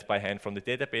query that by hand from the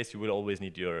database. You will always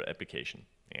need your application.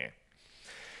 Yeah.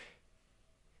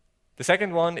 The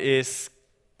second one is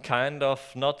kind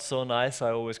of not so nice. I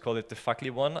always call it the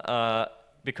fugly one,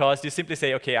 because you simply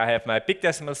say, okay, I have my big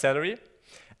decimal salary,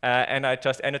 and I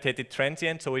just annotate it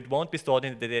transient, so it won't be stored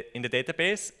in the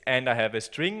database, and I have a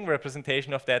string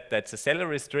representation of that. That's a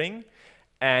salary string,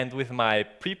 and with my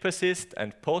prepersist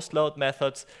and postload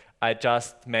methods, I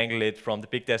just mangle it from the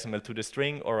big decimal to the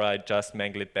string, or I just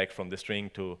mangle it back from the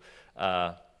string to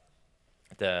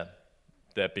the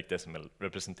big decimal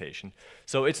representation.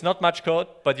 So it's not much code,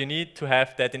 but you need to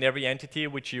have that in every entity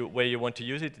where you want to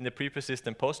use it in the prepersist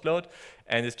and postload,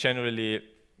 and it's generally,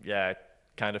 yeah,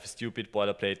 kind of a stupid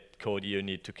boilerplate code you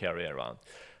need to carry around.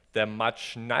 The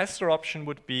much nicer option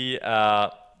would be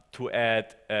to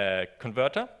add a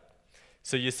converter.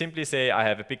 So you simply say, I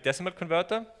have a big decimal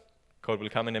converter. Code will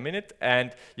come in a minute.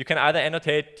 And you can either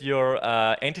annotate your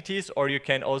entities, or you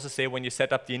can also say when you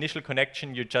set up the initial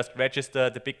connection, you just register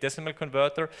the big decimal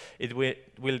converter. It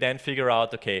will then figure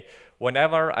out, okay,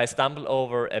 whenever I stumble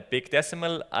over a big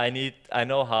decimal, I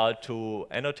know how to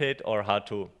annotate or how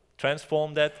to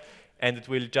transform that, and it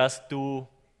will just do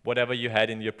whatever you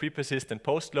had in your prepersist and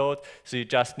postload. So you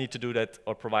just need to do that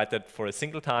or provide that for a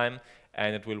single time,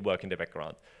 and it will work in the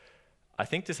background. I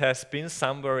think this has been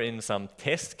somewhere in some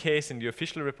test case in the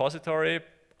official repository.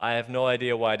 I have no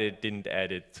idea why they didn't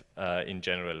add it in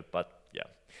general, but yeah.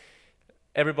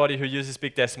 Everybody who uses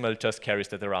big decimal just carries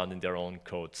that around in their own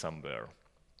code somewhere.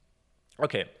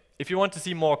 Okay, if you want to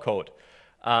see more code,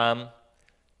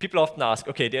 people often ask,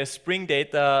 okay, there's Spring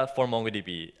data for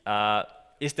MongoDB.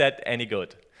 Is that any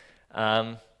good?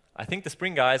 I think the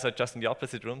Spring guys are just in the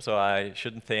opposite room, so I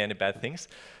shouldn't say any bad things.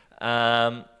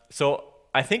 So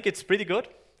I think it's pretty good.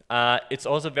 It's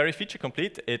also very feature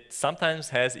complete. It sometimes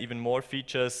has even more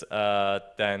features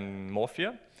than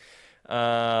Morphia.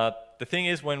 The thing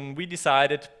is, when we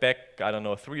decided back, I don't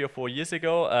know, 3 or 4 years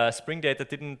ago, Spring data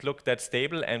didn't look that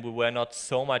stable, and we were not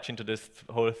so much into this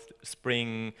whole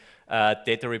Spring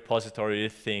data repository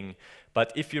thing.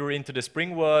 But if you're into the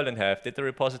Spring world and have data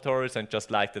repositories and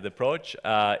just like that approach,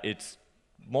 it's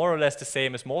more or less the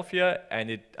same as Morphia,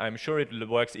 and I'm sure it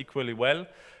works equally well.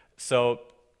 So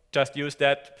just use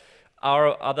that.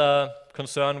 Our other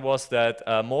concern was that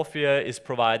Morphia is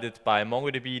provided by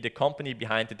MongoDB, the company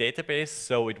behind the database,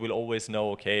 so it will always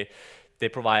know, okay, they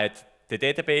provide the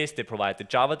database, they provide the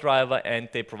Java driver, and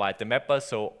they provide the mapper,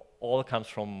 so all comes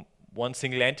from one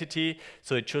single entity,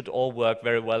 so it should all work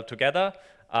very well together.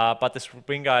 But the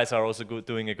Spring guys are also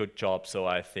doing a good job, so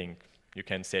I think you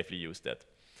can safely use that.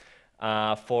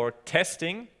 For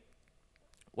testing,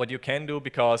 what you can do,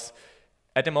 because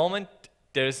at the moment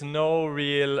there's no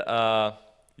real,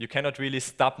 you cannot really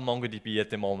stop MongoDB at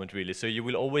the moment really, so you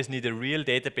will always need a real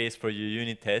database for your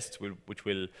unit tests, which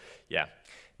will, yeah,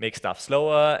 make stuff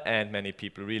slower, and many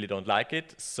people really don't like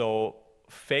it. So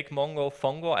fake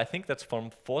Fongo, I think that's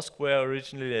from Foursquare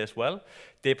originally as well.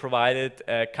 They provided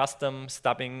a custom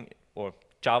stubbing or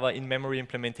Java in-memory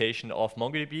implementation of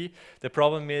MongoDB. The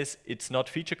problem is it's not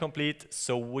feature complete,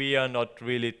 so we are not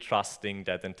really trusting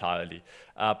that entirely.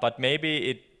 But maybe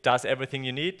it does everything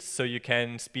you need, so you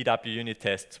can speed up your unit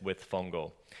tests with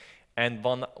Fongo. And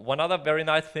one other very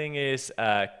nice thing is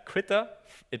Critter.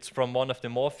 It's from one of the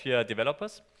Morphia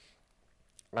developers.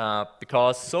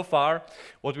 Because so far,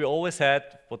 what we always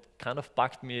had, what kind of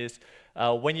bugged me is,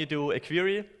 when you do a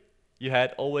query, you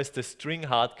had always the string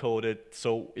hard-coded.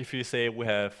 So if you say we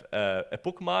have a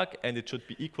bookmark and it should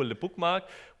be equal to bookmark,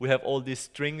 we have all these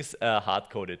strings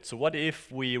hard-coded. So what if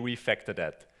we refactor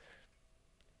that?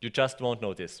 You just won't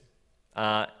notice.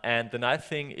 And the nice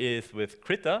thing is with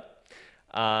Critter,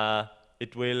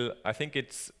 it will, I think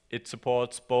it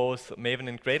supports both Maven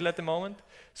and Gradle at the moment.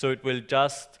 So it will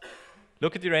just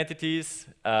look at your entities,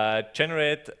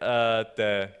 generate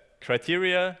the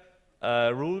criteria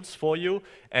rules for you,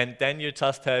 and then you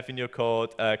just have in your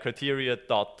code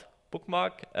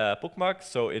criteria.bookmark,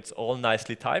 so it's all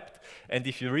nicely typed. And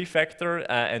if you refactor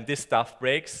and this stuff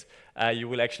breaks, you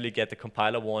will actually get a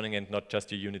compiler warning and not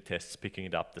just your unit tests picking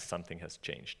it up that something has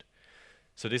changed.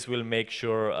 So this will make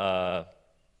sure, yeah,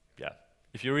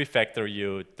 if you refactor,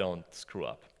 you don't screw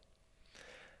up.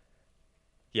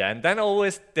 Yeah, and then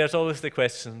there's always the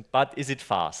question, but is it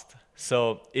fast?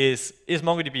 So is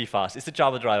MongoDB fast? Is the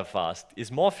Java driver fast?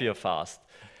 Is Morphia fast?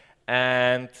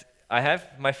 And I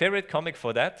have my favorite comic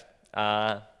for that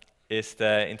is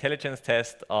the intelligence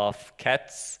test of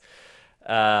cats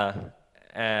and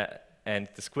the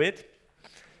squid.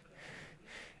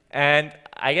 And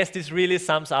I guess this really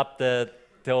sums up the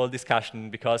whole discussion,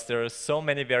 because there are so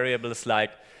many variables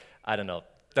like, I don't know,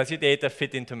 does your data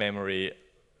fit into memory?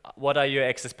 What are your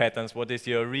access patterns? What is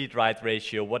your read-write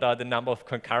ratio? What are the number of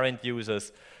concurrent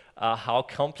users? How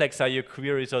complex are your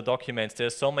queries or documents?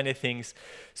 There's so many things.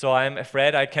 So I'm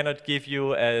afraid I cannot give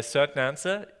you a certain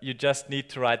answer. You just need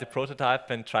to write a prototype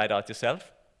and try it out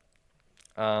yourself.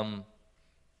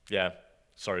 Yeah,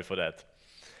 sorry for that.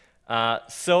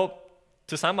 So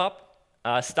to sum up,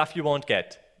 stuff you won't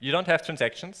get. You don't have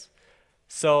transactions.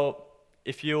 So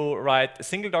if you write a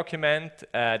single document,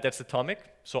 that's atomic.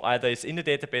 So either it's in the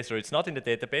database or it's not in the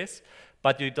database,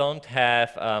 but you don't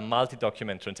have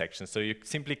multi-document transactions. So you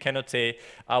simply cannot say,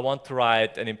 I want to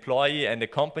write an employee and a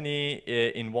company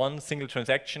in one single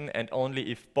transaction, and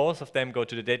only if both of them go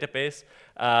to the database,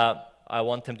 I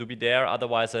want them to be there.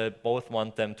 Otherwise, I both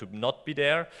want them to not be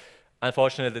there.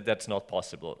 Unfortunately, that's not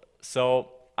possible. So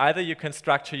either you can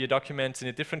structure your documents in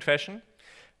a different fashion,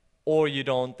 or you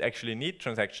don't actually need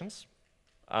transactions,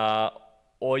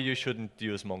 or you shouldn't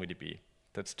use MongoDB.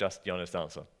 That's just the honest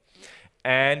answer.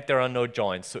 And there are no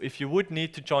joins. So if you would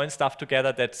need to join stuff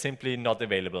together, that's simply not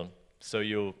available. So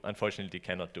you unfortunately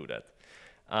cannot do that.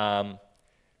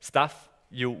 Stuff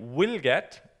you will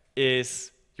get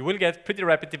is, you will get pretty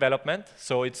rapid development.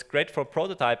 So it's great for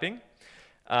prototyping.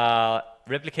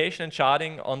 Replication and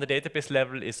sharding on the database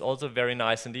level is also very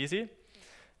nice and easy.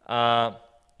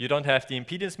 You don't have the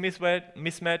impedance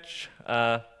mismatch.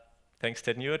 Thanks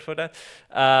Ted Newett for that.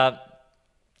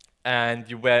 And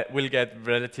you will get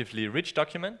relatively rich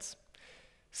documents.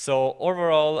 So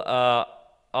overall,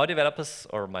 our developers,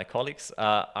 or my colleagues,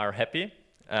 are happy,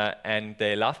 and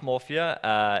they love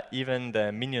Morphia. Even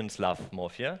the minions love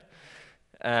Morphia.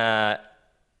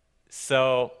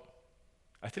 So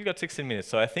I still got 16 minutes,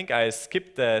 so I think I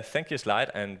skipped the thank you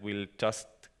slide, and we'll just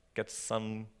get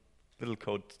some little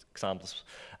code examples.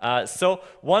 So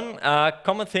one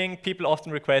common thing people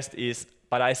often request is,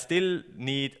 but I still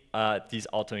need these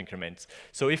auto-increments.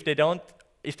 So if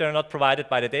they're not provided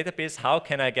by the database, how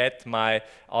can I get my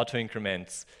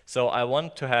auto-increments? So I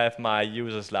want to have my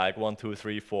users like 1, 2,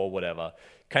 3, 4, whatever.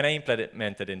 Can I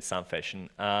implement it in some fashion?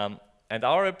 And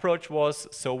our approach was,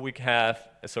 so we have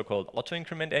a so-called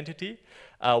auto-increment entity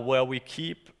where we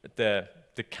keep the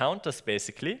counters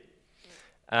basically.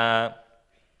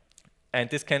 And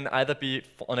this can either be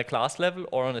on a class level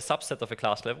or on a subset of a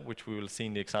class level, which we will see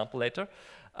in the example later.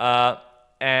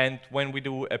 And when we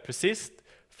do a persist,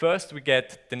 first we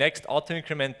get the next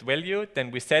auto-increment value,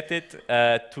 then we set it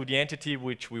to the entity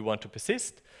which we want to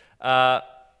persist,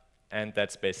 and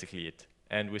that's basically it.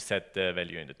 and we set the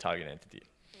value in the target entity.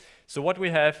 So what we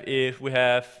have is we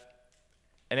have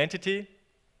an entity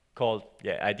called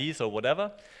IDs or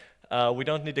whatever. We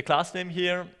don't need a class name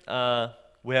here.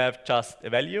 We have just a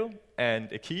value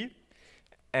and a key.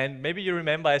 And maybe you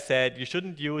remember I said you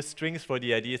shouldn't use strings for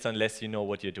the IDs unless you know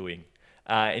what you're doing.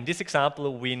 In this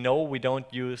example, we know we don't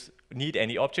need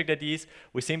any object IDs.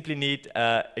 We simply need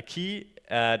a key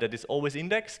that is always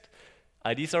indexed.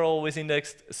 IDs are always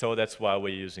indexed, so that's why we're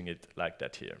using it like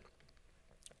that here.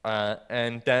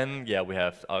 And then, we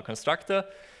have our constructor.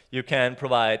 You can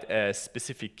provide a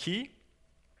specific key,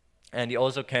 and you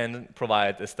also can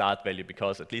provide a start value,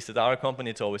 because at least at our company,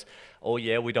 it's always, oh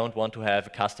yeah, we don't want to have a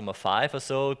customer 5 or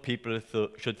so. People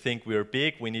should think we're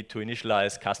big. We need to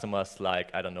initialize customers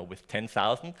like, I don't know, with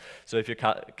 10,000. So if your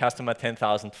customer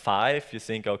 10,005, you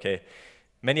think, okay,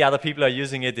 many other people are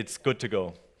using it, it's good to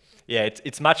go. Yeah,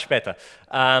 it's much better.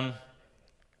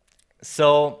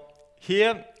 So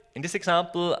here, in this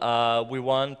example, we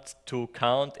want to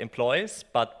count employees,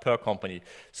 but per company.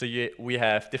 So we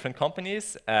have different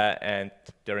companies and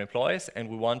their employees, and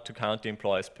we want to count the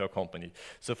employees per company.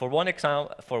 So for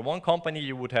one company,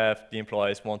 you would have the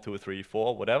employees 1, 2, 3,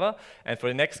 4, whatever. And for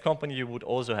the next company, you would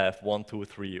also have 1, 2,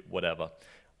 3, whatever.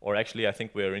 Or actually, I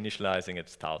think we're initializing at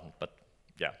 1,000, but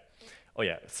yeah. Oh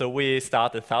yeah, so we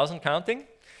start at 1,000 counting.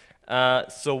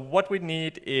 So what we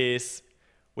need is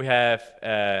we have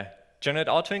generate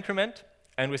auto-increment,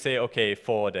 and we say, okay,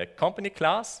 for the company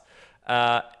class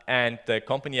and the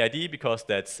company ID, because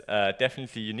that's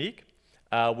definitely unique,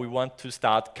 we want to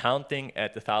start counting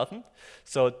at 1,000.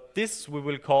 So this we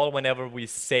will call whenever we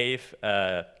save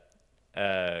an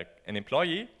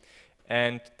employee,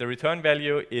 and the return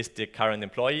value is the current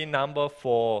employee number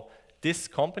for this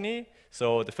company.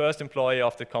 So the first employee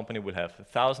of the company will have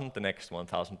 1,000, the next one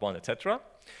 1,001, etc.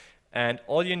 And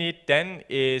all you need then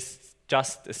is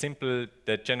just a simple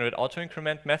generate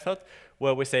auto-increment method,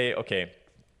 where we say, okay,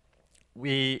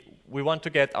 we want to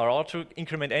get our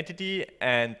auto-increment entity,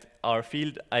 and our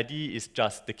field ID is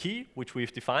just the key, which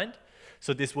we've defined.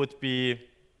 So this would be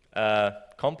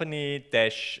company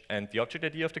dash and the object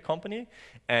ID of the company.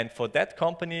 And for that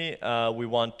company, we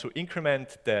want to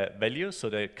increment the value, so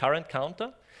the current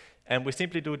counter. And we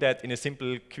simply do that in a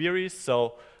simple query.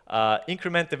 So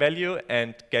increment the value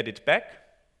and get it back.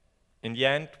 In the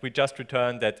end, we just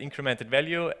return that incremented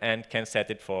value and can set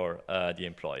it for the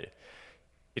employee.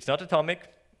 It's not atomic,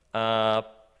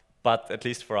 but at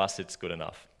least for us, it's good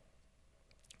enough.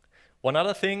 One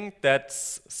other thing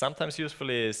that's sometimes useful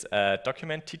is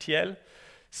document TTL.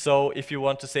 So if you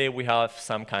want to say we have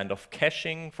some kind of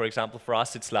caching, for example, for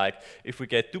us, it's like if we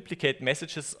get duplicate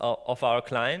messages of our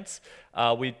clients,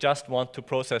 we just want to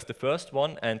process the first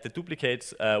one, and the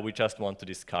duplicates we just want to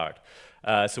discard.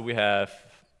 So we have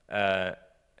a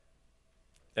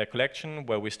collection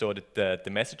where we stored the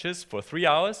messages for 3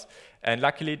 hours, and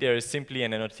luckily there is simply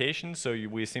an annotation, so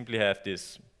we simply have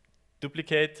this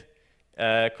duplicate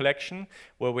collection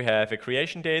where we have a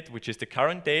creation date, which is the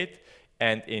current date,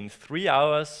 and in 3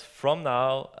 hours from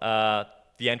now,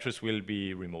 the entries will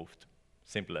be removed.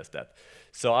 Simple as that.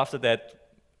 So after that,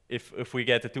 if we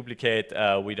get a duplicate,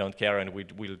 we don't care, and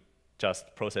we'll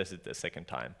just process it a second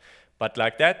time. But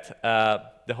like that,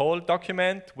 the whole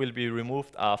document will be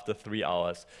removed after 3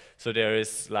 hours. So there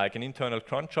is like an internal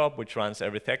cron job which runs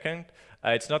every second.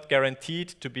 It's not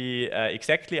guaranteed to be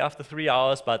exactly after 3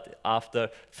 hours, but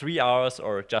after 3 hours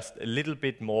or just a little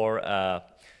bit more,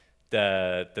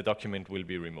 the document will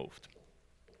be removed.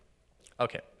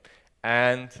 Okay,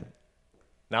 and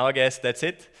now I guess that's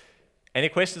it. Any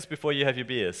questions before you have your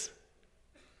beers?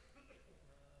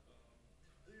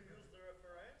 Do you use the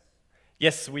reference?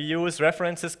 Yes, we use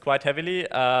references quite heavily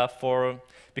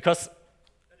because.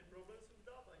 Any problems with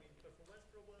that? I mean, performance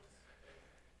problems?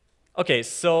 Okay,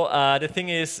 so the thing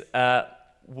is,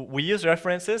 we use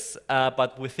references,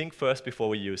 but we think first before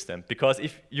we use them. Because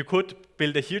if you could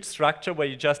build a huge structure where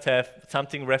you just have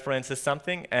something references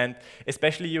something, and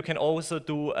especially you can also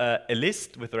do a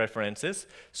list with references.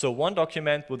 So one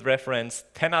document would reference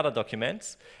 10 other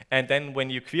documents, and then when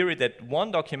you query that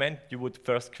one document, you would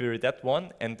first query that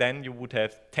one, and then you would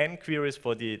have 10 queries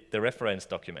for the reference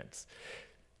documents.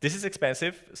 This is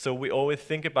expensive, so we always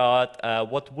think about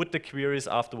what would the queries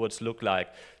afterwards look like.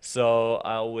 So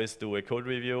I always do a code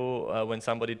review when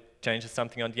somebody changes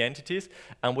something on the entities,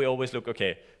 and we always look,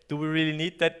 okay, do we really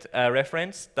need that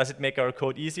reference? Does it make our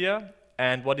code easier?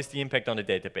 And what is the impact on the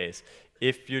database?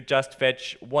 if you just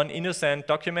fetch one innocent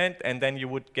document and then you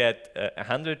would get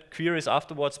 100 queries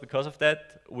afterwards because of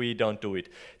that, we don't do it.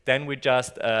 Then we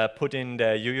just put in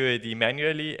the UUID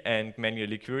manually and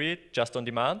manually query it just on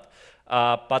demand.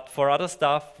 But for other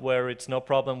stuff where it's no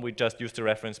problem, we just use the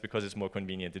reference because it's more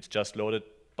convenient. It's just loaded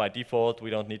by default.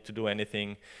 We don't need to do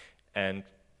anything. And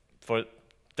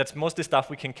that's mostly stuff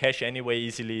we can cache anyway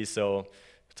easily, so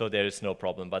there is no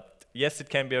problem. But yes, it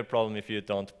can be a problem if you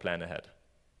don't plan ahead.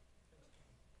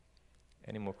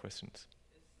 Any more questions? Is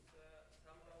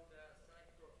somehow the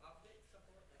selector update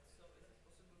supported? So is it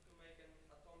possible to make an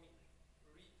atomic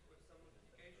read with some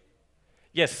modification?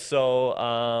 Yes, so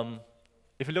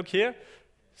if you look here,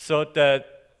 so the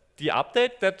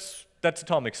update, that's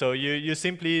atomic. So you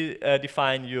simply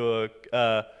define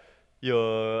the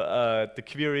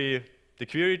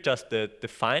query, just the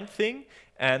find thing,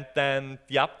 and then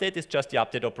the update is just the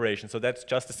update operation. So that's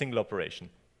just a single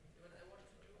operation. But I want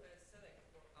to do a select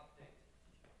for update.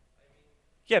 I mean,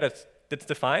 Yeah, that's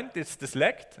the find, it's the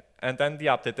select, and then the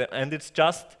update. And it's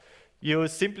just, you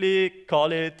simply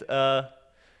call it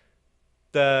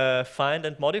the find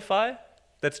and modify.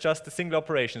 That's just a single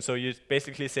operation. So you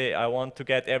basically say, I want to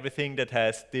get everything that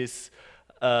has this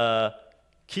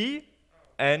key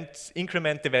and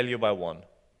increment the value by 1.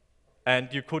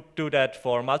 And you could do that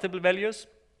for multiple values.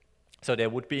 So they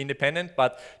would be independent,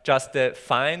 but just the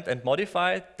find and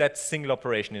modify, that's single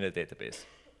operation in a database.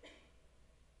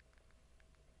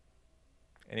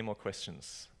 Any more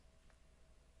questions?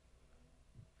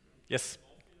 Yes?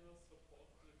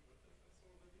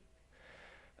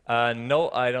 No,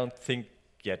 I don't think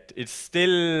yet. It's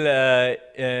still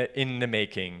in the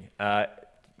making.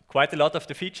 Quite a lot of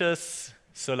the features,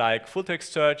 so like full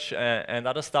text search and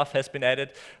other stuff has been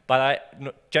added, but I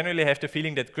generally have the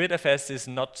feeling that GridFS is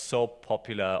not so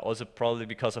popular, also probably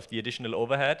because of the additional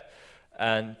overhead.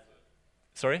 And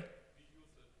sorry?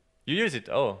 You use it?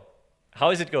 Oh. How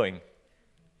is it going?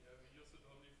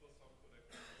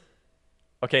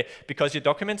 Okay, because your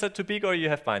documents are too big or you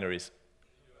have binaries?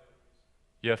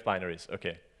 You have binaries,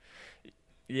 okay.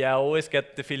 Yeah, I always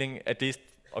get the feeling, at least,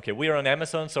 okay, we're on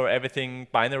Amazon, so everything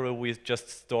binary we just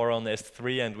store on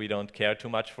S3 and we don't care too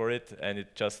much for it, and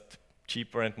it's just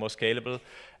cheaper and more scalable.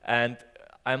 And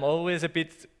I'm always a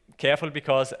bit careful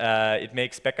because it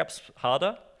makes backups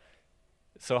harder.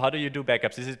 So how do you do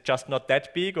backups? Is it just not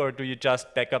that big, or do you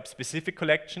just back up specific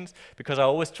collections? Because I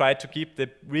always try to keep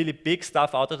the really big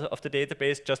stuff out of the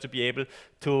database just to be able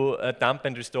to dump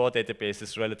and restore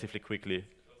databases relatively quickly.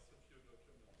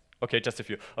 Okay, just a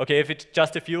few. Okay, if it's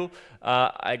just a few,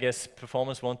 I guess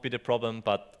performance won't be the problem,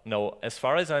 but no. As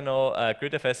far as I know,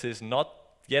 GridFS is not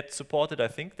yet supported. I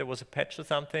think there was a patch or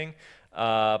something,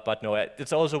 but no,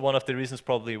 it's also one of the reasons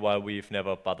probably why we've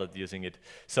never bothered using it.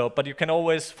 So, but you can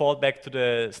always fall back to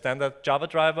the standard Java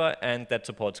driver, and that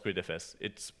supports GridFS.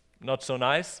 It's not so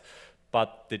nice,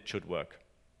 but it should work.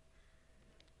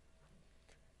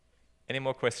 Any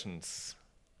more questions?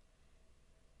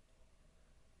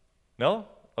 No?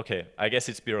 Okay, I guess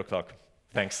it's Bureau Clock.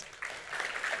 Thanks.